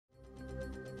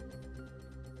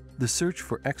The search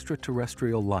for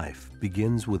extraterrestrial life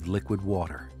begins with liquid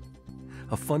water,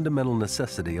 a fundamental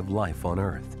necessity of life on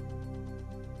Earth.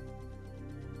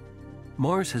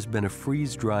 Mars has been a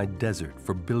freeze-dried desert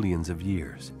for billions of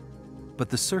years, but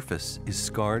the surface is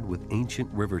scarred with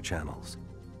ancient river channels,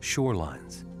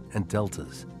 shorelines, and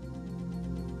deltas.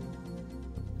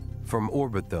 From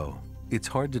orbit, though, it's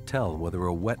hard to tell whether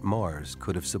a wet Mars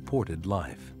could have supported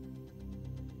life.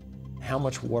 How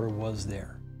much water was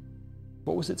there?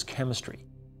 What was its chemistry?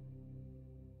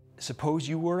 Suppose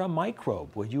you were a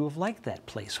microbe, would you have liked that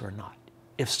place or not?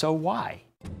 If so, why?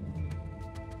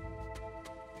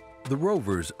 The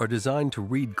rovers are designed to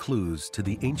read clues to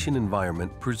the ancient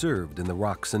environment preserved in the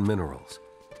rocks and minerals.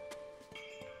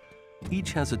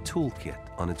 Each has a toolkit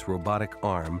on its robotic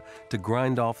arm to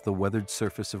grind off the weathered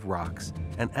surface of rocks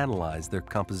and analyze their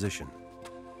composition.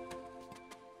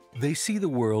 They see the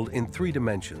world in 3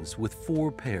 dimensions with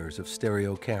 4 pairs of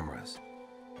stereo cameras.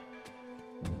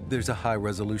 There's a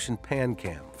high-resolution pan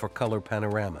cam for color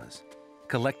panoramas,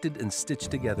 collected and stitched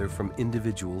together from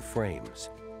individual frames.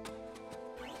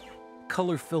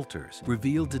 Color filters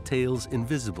reveal details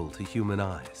invisible to human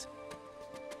eyes.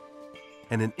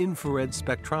 And an infrared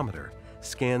spectrometer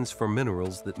scans for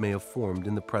minerals that may have formed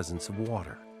in the presence of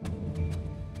water.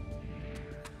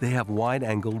 They have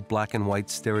wide-angled black and white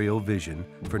stereo vision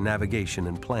for navigation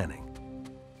and planning.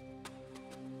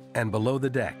 And below the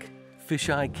deck,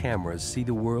 fisheye cameras see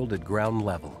the world at ground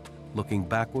level, looking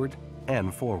backward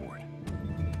and forward.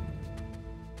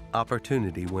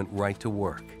 Opportunity went right to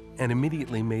work and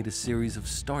immediately made a series of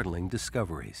startling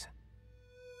discoveries.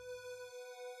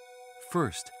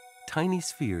 First, tiny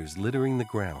spheres littering the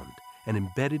ground and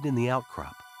embedded in the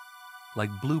outcrop, like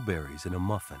blueberries in a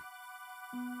muffin.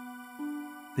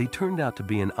 They turned out to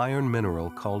be an iron mineral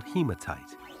called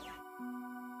hematite.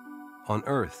 On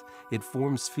Earth, it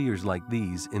forms spheres like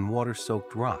these in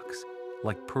water-soaked rocks,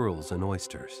 like pearls and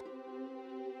oysters.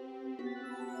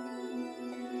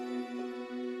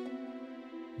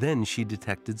 Then she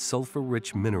detected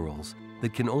sulfur-rich minerals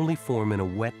that can only form in a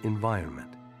wet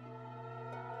environment.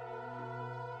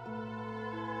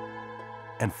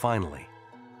 And finally,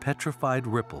 petrified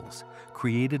ripples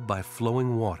created by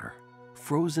flowing water,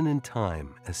 frozen in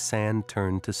time as sand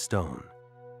turned to stone.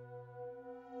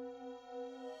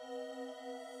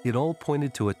 It all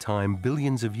pointed to a time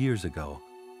billions of years ago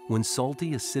when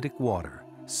salty, acidic water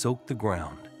soaked the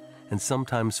ground and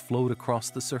sometimes flowed across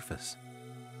the surface.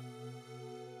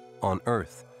 On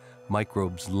Earth,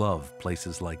 microbes love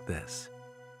places like this.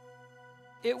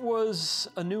 It was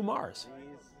a new Mars.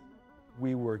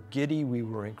 We were giddy, we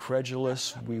were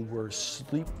incredulous, we were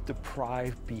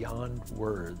sleep-deprived beyond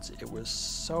words. It was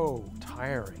so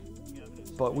tiring,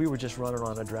 but we were just running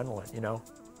on adrenaline, you know?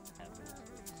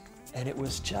 And it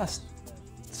was just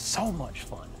so much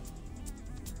fun.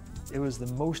 It was the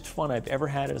most fun I've ever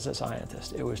had as a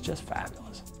scientist. It was just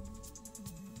fabulous.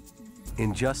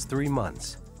 In just 3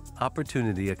 months,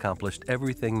 Opportunity accomplished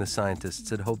everything the scientists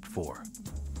had hoped for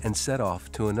and set off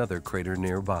to another crater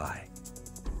nearby.